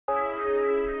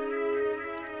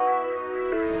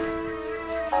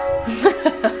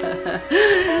That's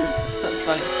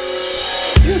funny.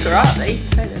 You look alright though, you can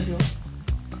stay there if you want.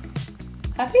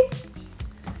 Happy?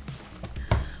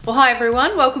 Well, hi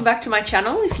everyone, welcome back to my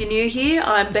channel. If you're new here,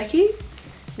 I'm Becky.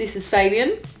 This is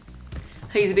Fabian.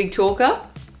 He's a big talker.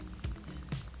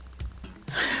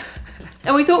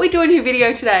 And we thought we'd do a new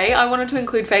video today. I wanted to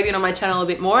include Fabian on my channel a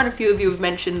bit more, and a few of you have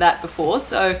mentioned that before,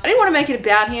 so I didn't want to make it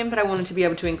about him, but I wanted to be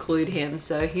able to include him.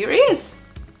 So here he is.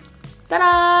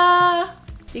 Ta-da!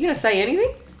 You gonna say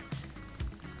anything?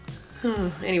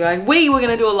 Anyway, we were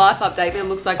gonna do a life update, but it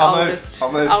looks like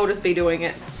I'll just be doing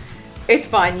it. It's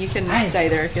fine, you can stay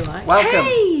there if you like. Welcome.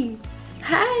 Hey!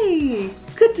 Hey!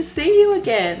 It's good to see you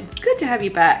again. It's good to have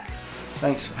you back.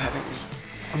 Thanks for having me.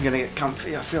 I'm gonna get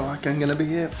comfy. I feel like I'm gonna be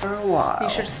here for a while. You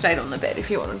should have stayed on the bed if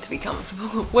you wanted to be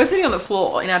comfortable. We're sitting on the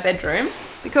floor in our bedroom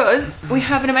because we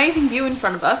have an amazing view in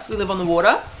front of us. We live on the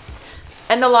water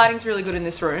and the lighting's really good in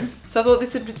this room. So I thought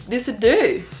this would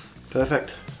do.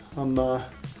 Perfect. I'm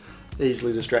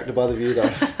easily distracted by the view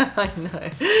though. I know.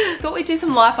 Thought we'd do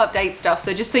some life update stuff.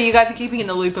 So just so you guys are keeping in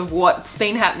the loop of what's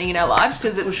been happening in our lives,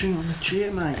 because it's pushing on the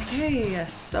chair, mate. Okay,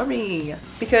 sorry.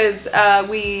 Because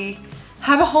we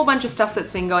have a whole bunch of stuff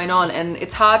that's been going on, and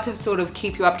it's hard to sort of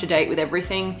keep you up to date with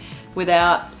everything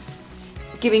without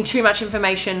giving too much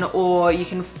information, or you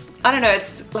can, I don't know,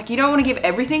 it's like you don't want to give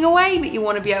everything away, but you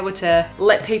want to be able to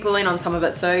let people in on some of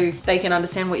it so they can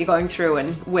understand what you're going through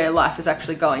and where life is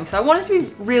actually going. So I wanted to be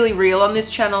really real on this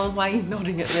channel. Why are you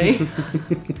nodding at me?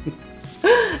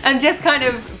 And just kind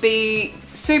of be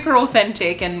super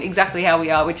authentic and exactly how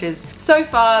we are, which is, so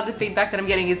far the feedback that I'm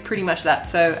getting is pretty much that.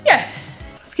 So yeah.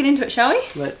 Let's get into it, shall we?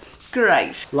 Let's.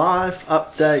 Great. Life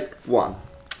update 1.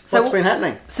 What's been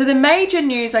happening? So the major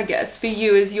news, I guess, for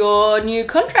you is your new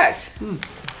contract.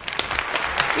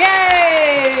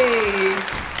 Yay!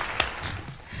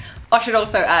 I should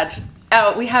also add,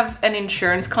 we have an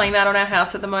insurance claim out on our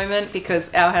house at the moment because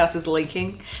our house is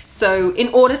leaking. So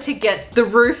in order to get the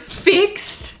roof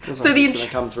fixed, so the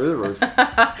come through the roof.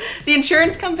 The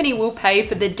insurance company will pay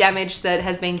for the damage that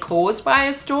has been caused by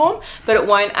a storm, but it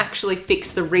won't actually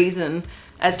fix the reason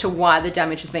as to why the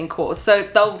damage has been caused. So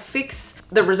they'll fix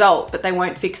the result, but they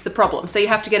won't fix the problem. So you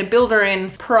have to get a builder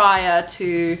in prior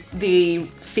to the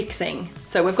fixing.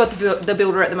 So we've got the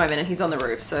builder at the moment and he's on the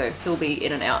roof, so he'll be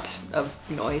in and out of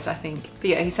noise, I think.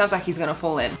 But yeah, he sounds like he's gonna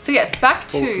fall in. So yes, back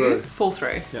to fall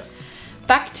through. Yep.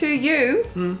 Back to you,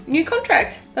 new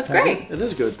contract. That's great. It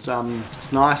is good.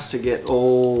 It's nice to get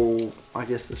all, I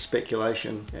guess, the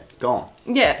speculation gone.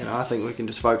 Yeah. You know, I think we can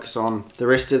just focus on the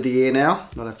rest of the year now.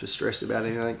 Not have to stress about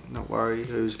anything. Not worry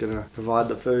who's going to provide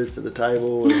the food for the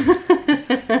table. And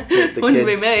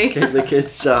keep the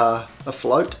kids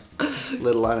afloat,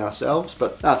 let alone ourselves.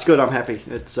 But no, it's good. I'm happy.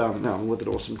 It's I'm with an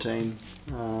awesome team.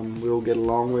 We all get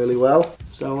along really well.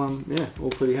 So yeah,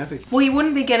 all pretty happy. Well, you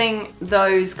wouldn't be getting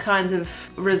those kinds of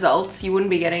results. You wouldn't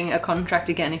be getting a contract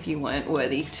again if you weren't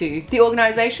worthy to the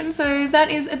organisation. So that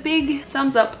is a big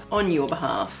thumbs up on your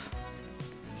behalf.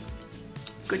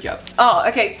 Good job. Oh,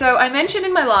 okay, so I mentioned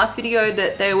in my last video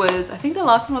that there was, I think the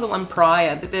last one or the one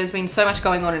prior, that there's been so much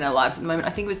going on in our lives at the moment.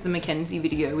 I think it was the Mackenzie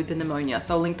video with the pneumonia.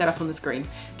 So I'll link that up on the screen,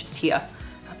 just here.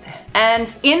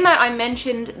 And in that I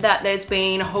mentioned that there's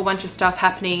been a whole bunch of stuff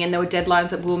happening and there were deadlines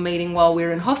that we were meeting while we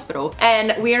were in hospital.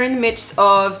 And we are in the midst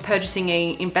of purchasing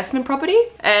an investment property.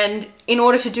 And in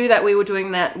order to do that, we were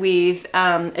doing that with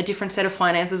a different set of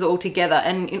finances altogether.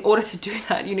 And in order to do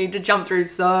that, you need to jump through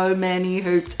so many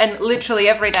hoops. And literally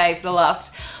every day for the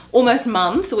last almost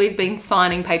month, we've been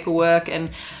signing paperwork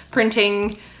and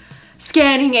printing,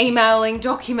 scanning, emailing,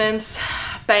 documents,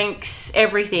 banks,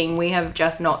 everything. We have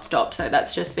just not stopped. So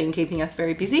that's just been keeping us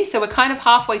very busy. So we're kind of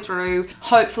halfway through.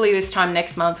 Hopefully this time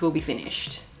next month we'll be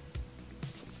finished.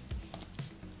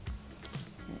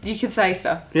 You can say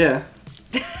stuff. Yeah.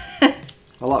 I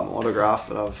like my autograph,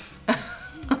 but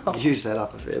I've used that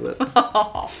up a fair bit.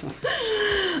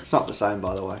 It's not the same,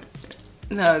 by the way.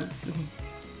 No,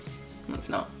 it's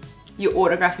not. Your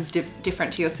autograph is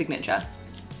different to your signature.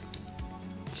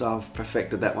 So I've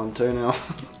perfected that one too now.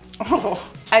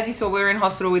 As you saw, we were in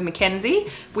hospital with Mackenzie.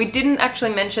 We didn't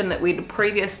actually mention that we'd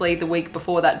previously, the week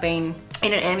before that, been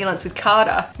in an ambulance with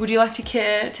Carter. Would you like to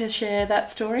care to share that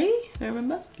story? Do you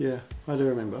remember? Yeah, I do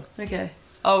remember. Okay,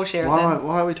 I'll share it then.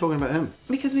 Why are we talking about him?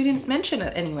 Because we didn't mention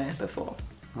it anywhere before.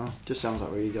 Oh, just sounds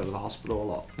like we go to the hospital a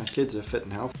lot. Our kids are fit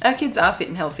and healthy. Our kids are fit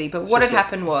and healthy, but what had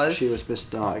happened was... She was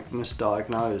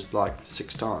misdiagnosed like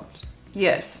 6 times.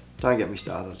 Yes. Don't get me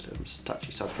started, it's a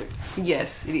touchy subject.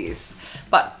 Yes, it is.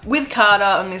 But with Carter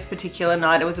on this particular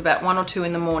night, it was about 1 or 2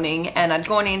 in the morning, and I'd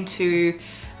gone into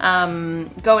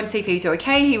go and see if he's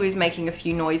okay. He was making a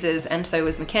few noises, and so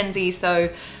was Mackenzie. So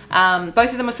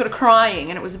both of them were sort of crying,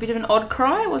 and it was a bit of an odd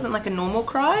cry. It wasn't like a normal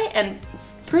cry, and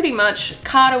pretty much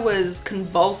Carter was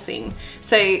convulsing.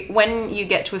 So when you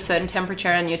get to a certain temperature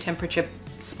and your temperature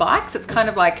spikes, it's kind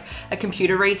of like a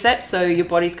computer reset, so your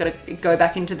body's got to go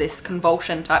back into this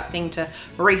convulsion type thing to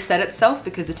reset itself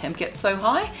because the temp gets so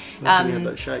high. That's when you had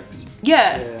those shakes.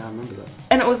 Yeah, I remember that.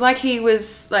 And it was like he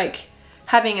was like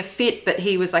having a fit, but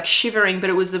he was like shivering, but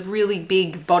it was a really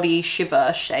big body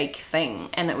shiver shake thing,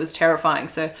 and it was terrifying.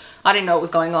 So I didn't know what was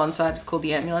going on, so I just called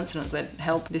the ambulance and I said,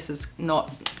 help, this is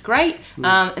not great.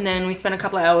 And then we spent a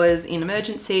couple of hours in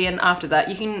emergency, and after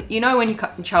that you know when your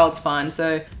child's fine.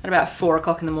 So at about 4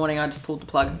 o'clock in the morning I just pulled the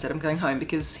plug and said I'm going home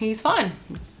because he's fine.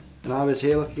 And I was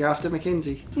here looking after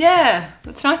Mackenzie. Yeah,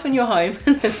 it's nice when you're home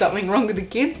and there's something wrong with the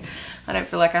kids. I don't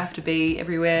feel like I have to be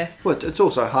everywhere. Well, it's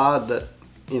also hard that,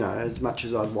 you know, as much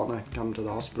as I'd want to come to the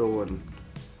hospital and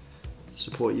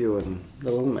support you and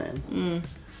the little man,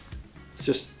 it's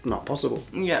just not possible.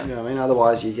 Yeah. You know what I mean?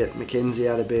 Otherwise you get Mackenzie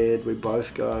out of bed, we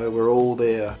both go, we're all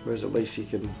there, whereas at least you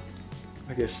can,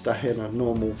 I guess, stay in a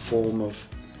normal form of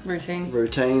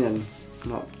routine and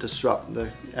not disrupt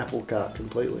the apple cart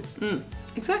completely.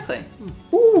 Exactly.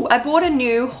 Ooh, I bought a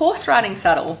new horse riding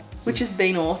saddle, which has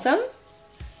been awesome.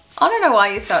 I don't know why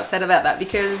you're so upset about that,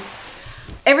 because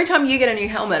every time you get a new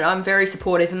helmet, I'm very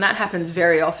supportive, and that happens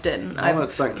very often.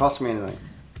 Helmets don't cost me anything.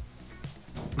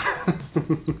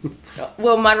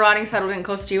 Well, my riding saddle didn't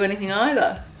cost you anything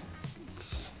either.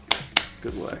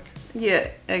 Good work. Yeah,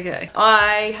 okay.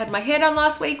 I had my hair done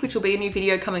last week, which will be a new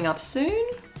video coming up soon.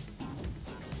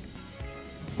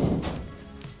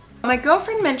 My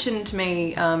girlfriend mentioned to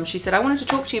me, she said, I wanted to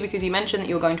talk to you because you mentioned that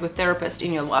you were going to a therapist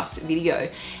in your last video.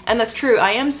 And that's true,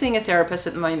 I am seeing a therapist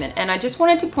at the moment. And I just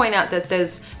wanted to point out that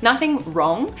there's nothing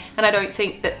wrong. And I don't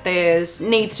think that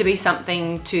needs to be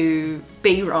something to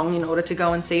be wrong in order to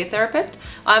go and see a therapist.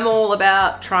 I'm all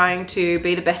about trying to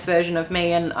be the best version of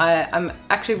me, and I'm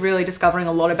actually really discovering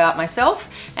a lot about myself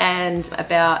and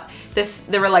about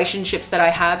the relationships that I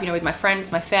have, you know, with my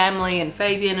friends, my family, and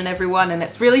Fabian and everyone. And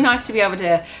it's really nice to be able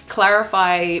to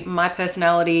clarify my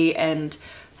personality and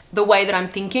the way that I'm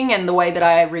thinking and the way that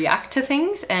I react to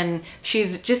things. And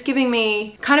she's just giving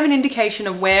me kind of an indication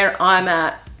of where I'm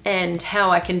at and how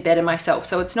I can better myself.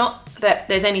 So it's not that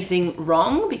there's anything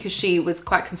wrong, because she was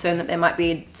quite concerned that there might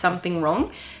be something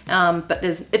wrong, but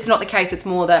it's not the case. It's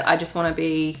more that I just want to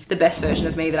be the best version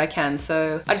of me that I can.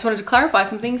 So I just wanted to clarify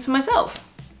some things for myself.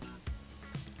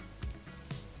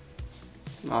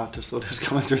 I just thought it was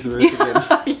coming through the roof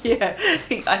again. Yeah,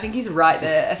 I think he's right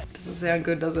there. Doesn't sound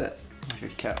good, does it? Like a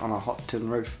cat on a hot tin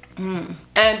roof.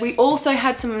 And we also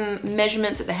had some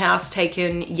measurements at the house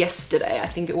taken yesterday, I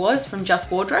think it was, from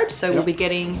Just Wardrobe. So we'll be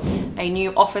getting a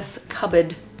new office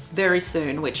cupboard very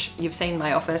soon, which you've seen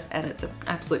my office and it's an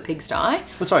absolute pigsty.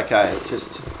 It's okay, it's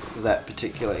just that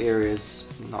particular area's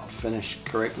not finished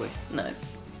correctly. No.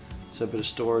 So a bit of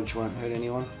storage won't hurt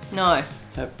anyone. No.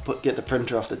 Get the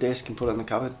printer off the desk and put it in the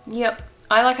cupboard. Yep.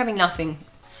 I like having nothing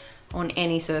on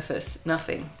any surface.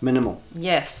 Nothing. Minimal.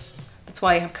 Yes. That's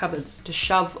why you have cupboards, to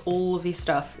shove all of your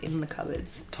stuff in the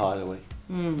cupboards. Tidily.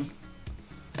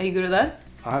 Are you good at that?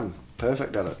 I'm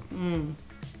perfect at it.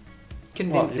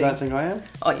 Convincing. What, you don't think I am?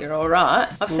 Oh, you're all right.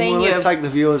 I've seen you. Let's take the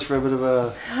viewers for a bit of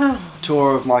a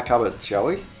tour of my cupboards, shall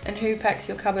we? And who packs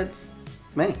your cupboards?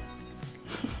 Me.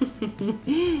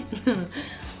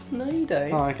 No, you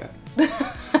don't. Oh, okay.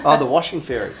 Oh, the washing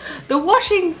fairy. The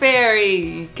washing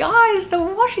fairy! Guys, the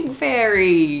washing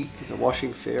fairy! There's a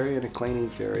washing fairy and a cleaning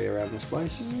fairy around this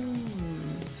place.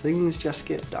 Things just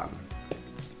get done.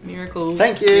 Miracles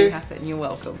Thank you. do happen. You're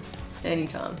welcome.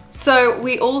 Anytime. So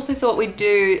we also thought we'd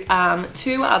do 2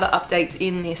 other updates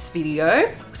in this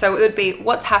video. So it would be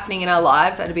what's happening in our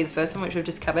lives. That would be the first one, which we've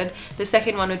just covered. The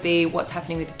second one would be what's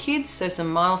happening with the kids. So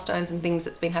some milestones and things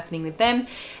that's been happening with them.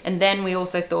 And then we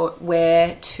also thought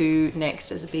where to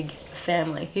next as a big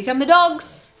family. Here come the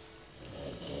dogs.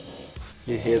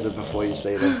 You hear them before you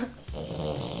see them.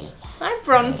 Hi,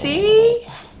 Bronte.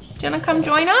 Do you want to come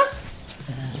join us?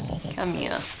 Come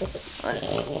here.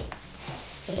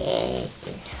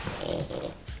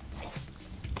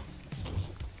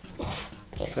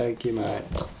 Thank you, mate.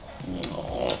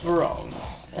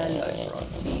 Bronze. Hello,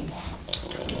 Bronte.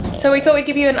 So we thought we'd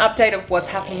give you an update of what's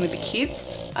happening with the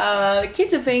kids. The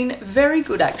kids have been very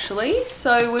good, actually.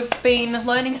 So we've been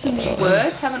learning some new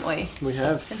words, haven't we? We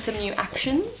have. And some new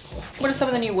actions. What are some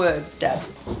of the new words, Dad?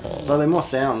 Well, they're more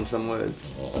sounds than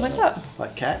words. Like what?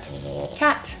 Like cat.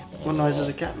 Cat. What noise does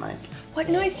a cat make? What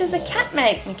noise does a cat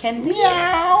make, Mackenzie?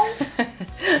 Meow.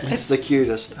 It's the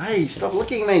cutest. Hey, stop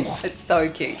licking me. It's so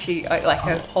cute. She, like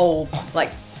her whole, like,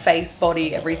 face,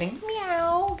 body, everything,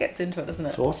 meow, gets into it, doesn't it?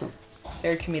 It's awesome. It's a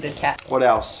very committed cat. What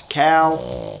else?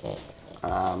 Cow,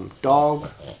 dog.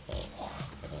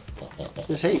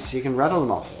 There's heaps. You can rattle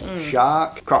them off.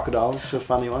 Shark, crocodile's a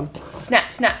funny one.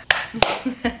 Snap, snap.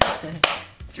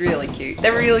 It's really cute.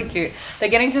 They're really cute. They're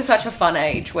getting to such a fun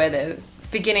age where they're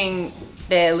beginning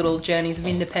their little journeys of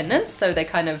independence. So they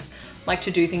kind of like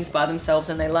to do things by themselves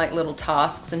and they like little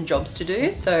tasks and jobs to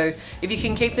do. So if you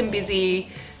can keep them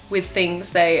busy with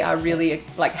things, they are really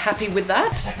like happy with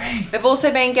that. We've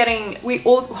also been getting, we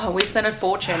spent a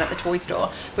fortune at the toy store.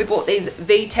 We bought these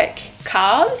VTech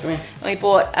cars. We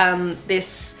bought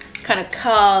this kind of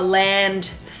car land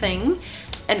thing.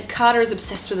 And Carter is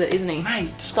obsessed with it, isn't he?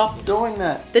 Mate, stop doing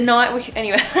that. The night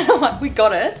we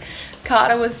got it,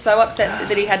 Carter was so upset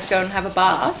that he had to go and have a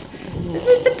bath. It's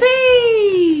Mr.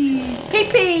 P!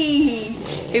 Pee-pee!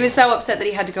 He was so upset that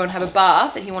he had to go and have a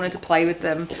bath that he wanted to play with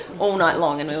them all night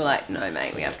long, and we were like, no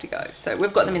mate, we have to go. So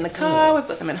we've got them in the car, we've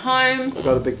got them at home. We've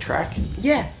got a big track.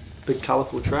 Yeah. Big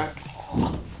colourful track.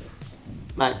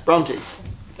 Mate, Bronte.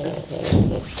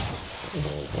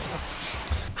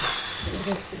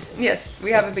 Yes,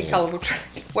 we have a big colourful track.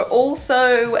 We're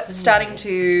also starting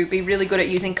to be really good at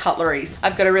using cutleries.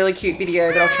 I've got a really cute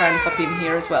video that I'll try and pop in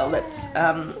here as well. That's,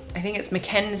 I think it's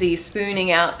Mackenzie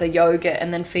spooning out the yogurt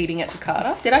and then feeding it to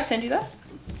Carter. Did I send you that?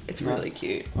 It's really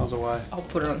cute. I was away. I'll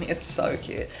put it on here. It's so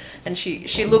cute. And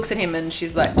she looks at him and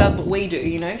she's like, does what we do,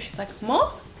 you know? She's like,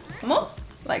 Ma? Ma?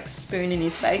 Like spoon in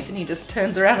his face, and he just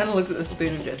turns around and looks at the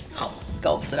spoon and just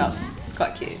gulps it up. It's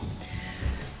quite cute.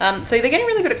 So they're getting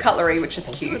really good at cutlery, which is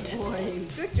cute. Good boy.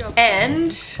 Good job.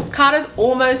 And Carter's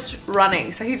almost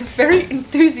running. So he's a very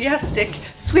enthusiastic,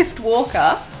 swift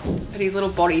walker, but his little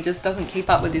body just doesn't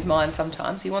keep up with his mind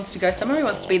sometimes. He wants to go somewhere, he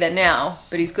wants to be there now,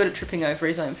 but he's good at tripping over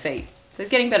his own feet. So he's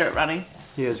getting better at running.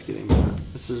 He is getting better.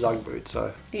 It's a Ugg boot,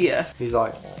 so yeah. He's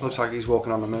like, looks like he's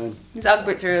walking on the moon. His Ugg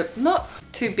boots are not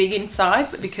too big in size,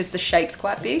 but because the shape's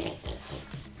quite big.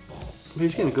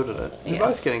 He's getting good at it. They're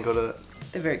both getting good at it.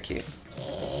 They're very cute.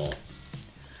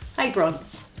 Hey,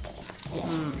 Bronze. All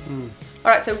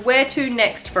right, so where to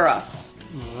next for us?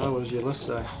 Oh, what does your list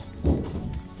say?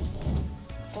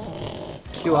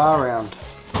 QR round.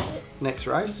 Next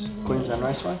race, Queensland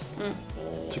Raceway.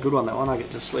 It's a good one, that one. I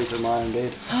get to sleep in my own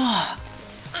bed.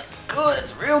 That's good,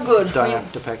 it's real good. Don't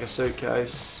have to pack a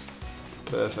suitcase.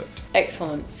 Perfect.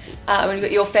 Excellent. When you've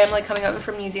got your family coming over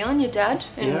from New Zealand, your dad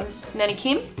and Nanny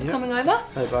Kim coming over.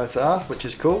 They both are, which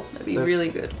is cool. That'd be really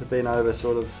good. They've been over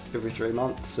sort of every 3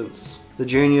 months since the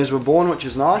juniors were born, which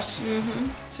is nice.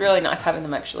 It's really nice having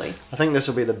them actually. I think this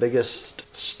will be the biggest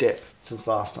step since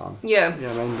last time. Yeah. You know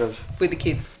what I mean? With the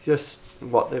kids. Just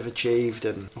what they've achieved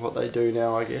and what they do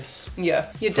now, I guess.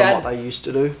 Yeah. Your From dad. what they used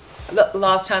to do.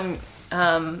 Last time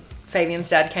Fabian's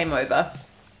dad came over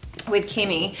with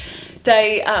Kimmy,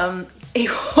 he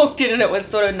walked in and it was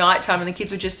sort of nighttime and the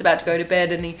kids were just about to go to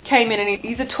bed, and he came in and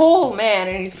he's a tall man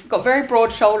and he's got very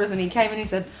broad shoulders, and he came in and he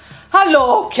said,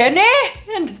 "Hello, Kenny!"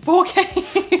 And poor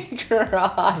Kenny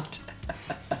cried.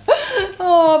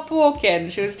 Oh, poor Ken.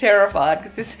 She was terrified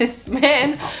because this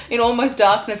man in almost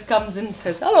darkness comes in and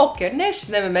says, "Hello, Kenny." She's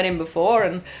never met him before,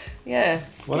 and yeah,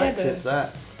 What accent's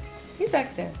that? His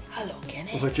accent. "Hello,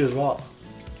 Kenny." Which is what?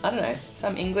 I don't know,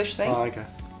 some English thing. Oh, okay.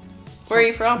 Where are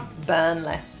you from?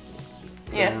 Burnley.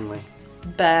 Yeah. Burnley.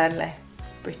 Burnley.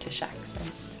 British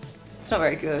accent. It's not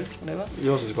very good, whatever.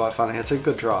 Yours is quite funny. It's a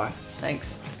good try.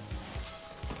 Thanks.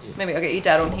 Maybe I'll get your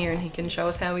dad on here and he can show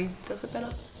us how he does it better.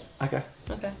 Okay.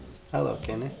 Okay. Hello,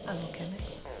 Kenny. Hello, Kenny.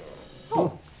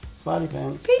 Oh, smarty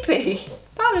pants. Pee-pee.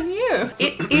 Pardon you.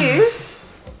 It is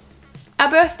our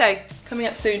birthday coming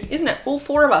up soon, isn't it? All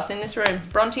 4 of us in this room.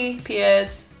 Bronte,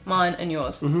 Pierre's, mine and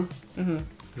yours.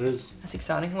 It is. That's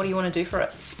exciting. What do you want to do for it?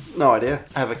 No idea.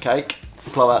 Have a cake,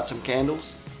 blow out some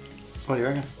candles. What do you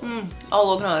reckon? I'll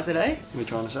organise it, eh? What are you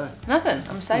trying to say? Nothing.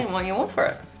 I'm saying what you want for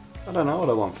it. I don't know what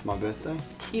I want for my birthday.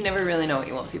 You never really know what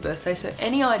you want for your birthday, so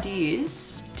any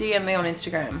ideas, DM me on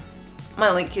Instagram.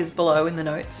 My link is below in the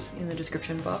notes, in the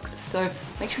description box, so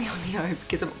make sure you let me know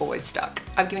because I'm always stuck.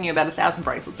 I've given you about 1,000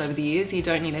 bracelets over the years. You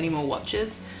don't need any more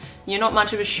watches. You're not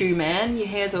much of a shoe man. Your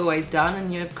hair's always done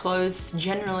and your clothes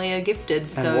generally are gifted.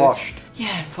 And so washed.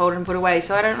 Yeah, and folded and put away,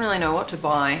 so I don't really know what to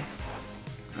buy.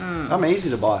 I'm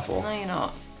easy to buy for. No, you're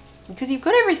not. Because you've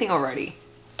got everything already.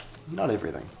 Not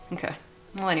everything. Okay.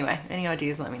 Well, anyway, any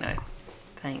ideas, let me know.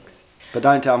 Thanks. But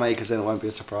don't tell me because then it won't be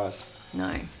a surprise.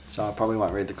 No. So I probably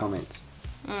won't read the comments.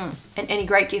 And any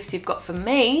great gifts you've got for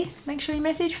me, make sure you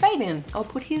message Fabian. I'll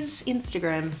put his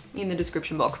Instagram in the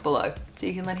description box below so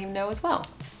you can let him know as well.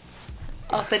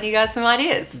 I'll send you guys some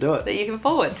ideas that you can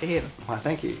forward to him. Why,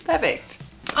 thank you. Perfect.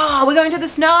 Oh, we're going to the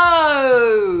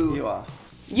snow. You are.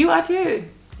 You are too.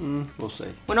 We'll see.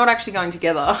 We're not actually going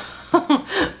together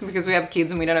because we have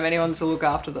kids and we don't have anyone to look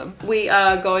after them. We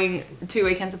are going 2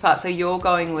 weekends apart. So you're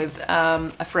going with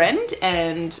a friend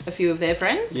and a few of their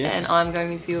friends, and I'm going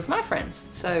with a few of my friends.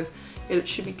 So it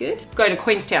should be good. Going to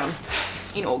Queenstown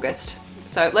in August.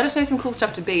 So let us know some cool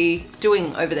stuff to be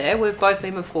doing over there. We've both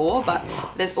been before, but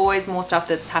there's always more stuff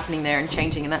that's happening there and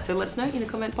changing and that. So let us know in the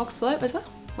comment box below as well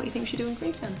what you think we should do in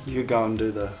Queenstown. You could go and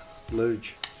do the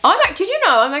luge. Did you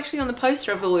know I'm actually on the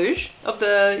poster of the luge, of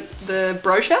the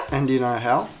brochure? And do you know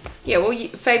how? Yeah, well,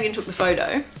 Fabian took the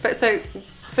photo. But so,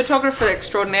 photographer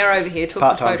extraordinaire over here took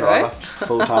Part-time the photo. driver,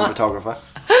 full-time photographer.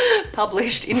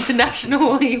 Published,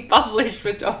 internationally published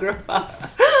photographer.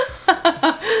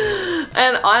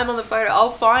 And I'm on the photo.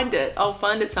 I'll find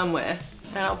it somewhere.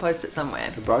 And I'll post it somewhere.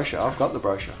 The brochure, I've got the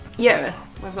brochure. Yeah,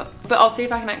 but I'll see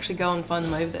if I can actually go and find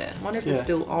them over there. I wonder if they're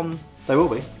still on. They will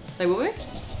be. They will be?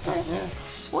 Yeah.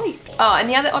 Sweet. Oh, and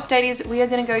the other update is we are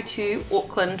going to go to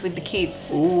Auckland with the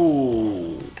kids.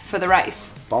 Ooh. For the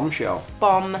race. Bombshell.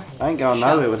 I ain't going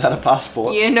nowhere without a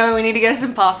passport. Yeah, no, we need to get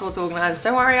some passports organised.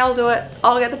 Don't worry, I'll do it.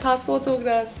 I'll get the passports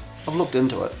organised. I've looked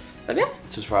into it. Have you?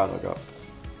 It's as far as I got.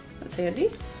 That's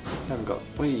handy.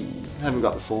 We haven't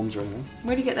got the forms or anything.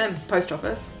 Where do you get them? Post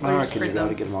office? I reckon you'd be able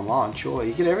to get them online, sure.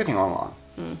 You get everything online.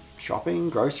 Shopping,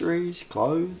 groceries,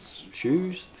 clothes,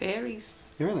 shoes. Fairies.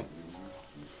 Everything.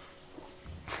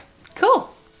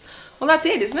 Cool. Well, that's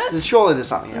it, isn't it? Surely there's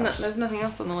something else. There's nothing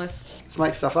else on the list. Let's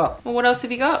make stuff up. Well, what else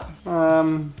have you got?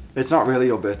 It's not really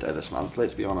your birthday this month,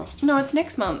 let's be honest. No, it's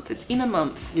next month. It's in a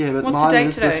month. Yeah, but what's mine the date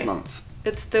is today? this month.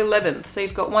 It's the 11th, so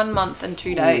you've got 1 month and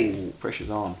 2 days. Ooh, pressure's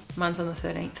on. Mine's on the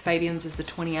 13th. Fabian's is the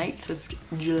 28th of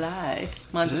July.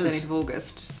 Mine's the 13th of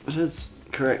August. It is,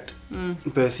 correct.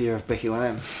 Birth year of Becky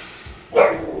Lamb.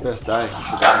 Birthday, I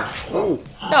should say. Ooh.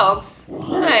 Dogs.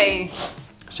 Hey.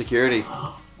 Security.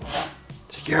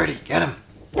 Security, get him.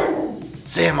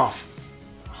 See him off.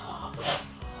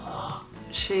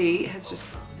 She has just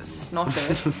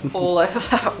snotted all over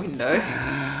that window.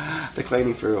 The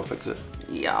cleaning crew will fix it.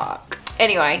 Yuck.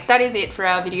 Anyway, that is it for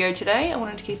our video today. I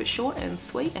wanted to keep it short and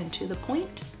sweet and to the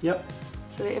point. Yep.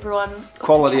 So that everyone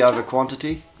quality over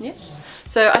quantity. Yes.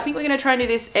 So I think we're going to try and do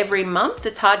this every month.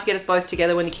 It's hard to get us both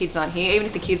together when the kids aren't here. Even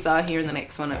if the kids are here in the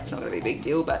next one, it's not going to be a big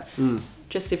deal. But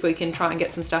just if we can try and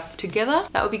get some stuff together,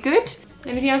 that would be good.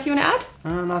 Anything else you want to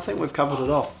add? No, I think we've covered it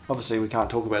off. Obviously, we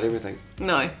can't talk about everything.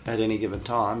 No. At any given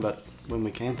time, but when we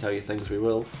can tell you things, we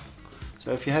will.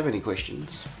 So if you have any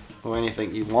questions or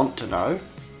anything you want to know,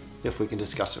 if we can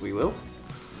discuss it, we will.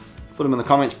 Put them in the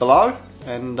comments below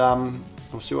and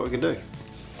we'll see what we can do.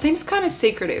 Seems kind of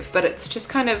secretive, but it's just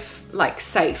kind of like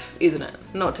safe, isn't it?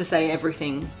 Not to say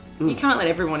everything. You can't let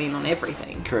everyone in on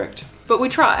everything. Correct. But we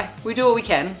try. We do what we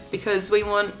can because we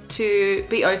want to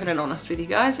be open and honest with you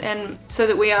guys, and so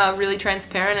that we are really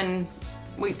transparent, and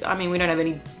we don't have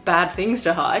any bad things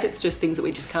to hide. It's just things that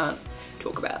we just can't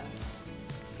talk about.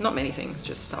 Not many things,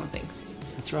 just some things.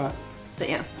 That's right. But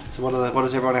yeah. So what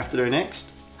does everyone have to do next?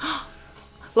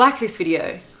 Like this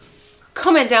video.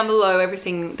 Comment down below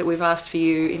everything that we've asked for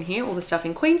you in here, all the stuff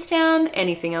in Queenstown,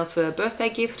 anything else for birthday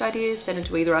gift ideas, send it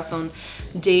to either us on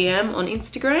DM on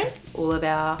Instagram. All of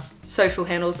our social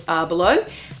handles are below.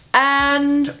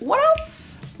 And what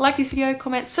else? Like this video,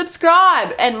 comment,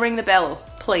 subscribe, and ring the bell,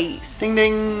 please. Ding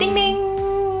ding. Ding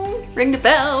ding. Ring the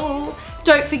bell.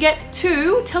 Don't forget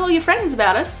to tell all your friends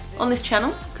about us on this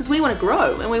channel because we want to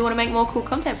grow and we want to make more cool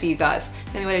content for you guys.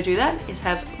 The only way to do that is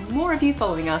have more of you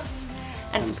following us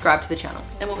and subscribe to the channel.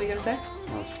 And what were you going to say?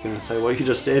 I was going to say what you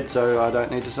just said, so I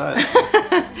don't need to say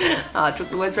it. I took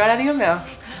the words right out of your mouth.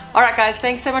 All right, guys,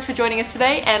 thanks so much for joining us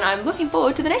today, and I'm looking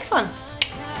forward to the next one.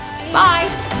 Bye.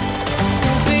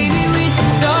 So baby, we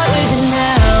should start living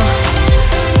now.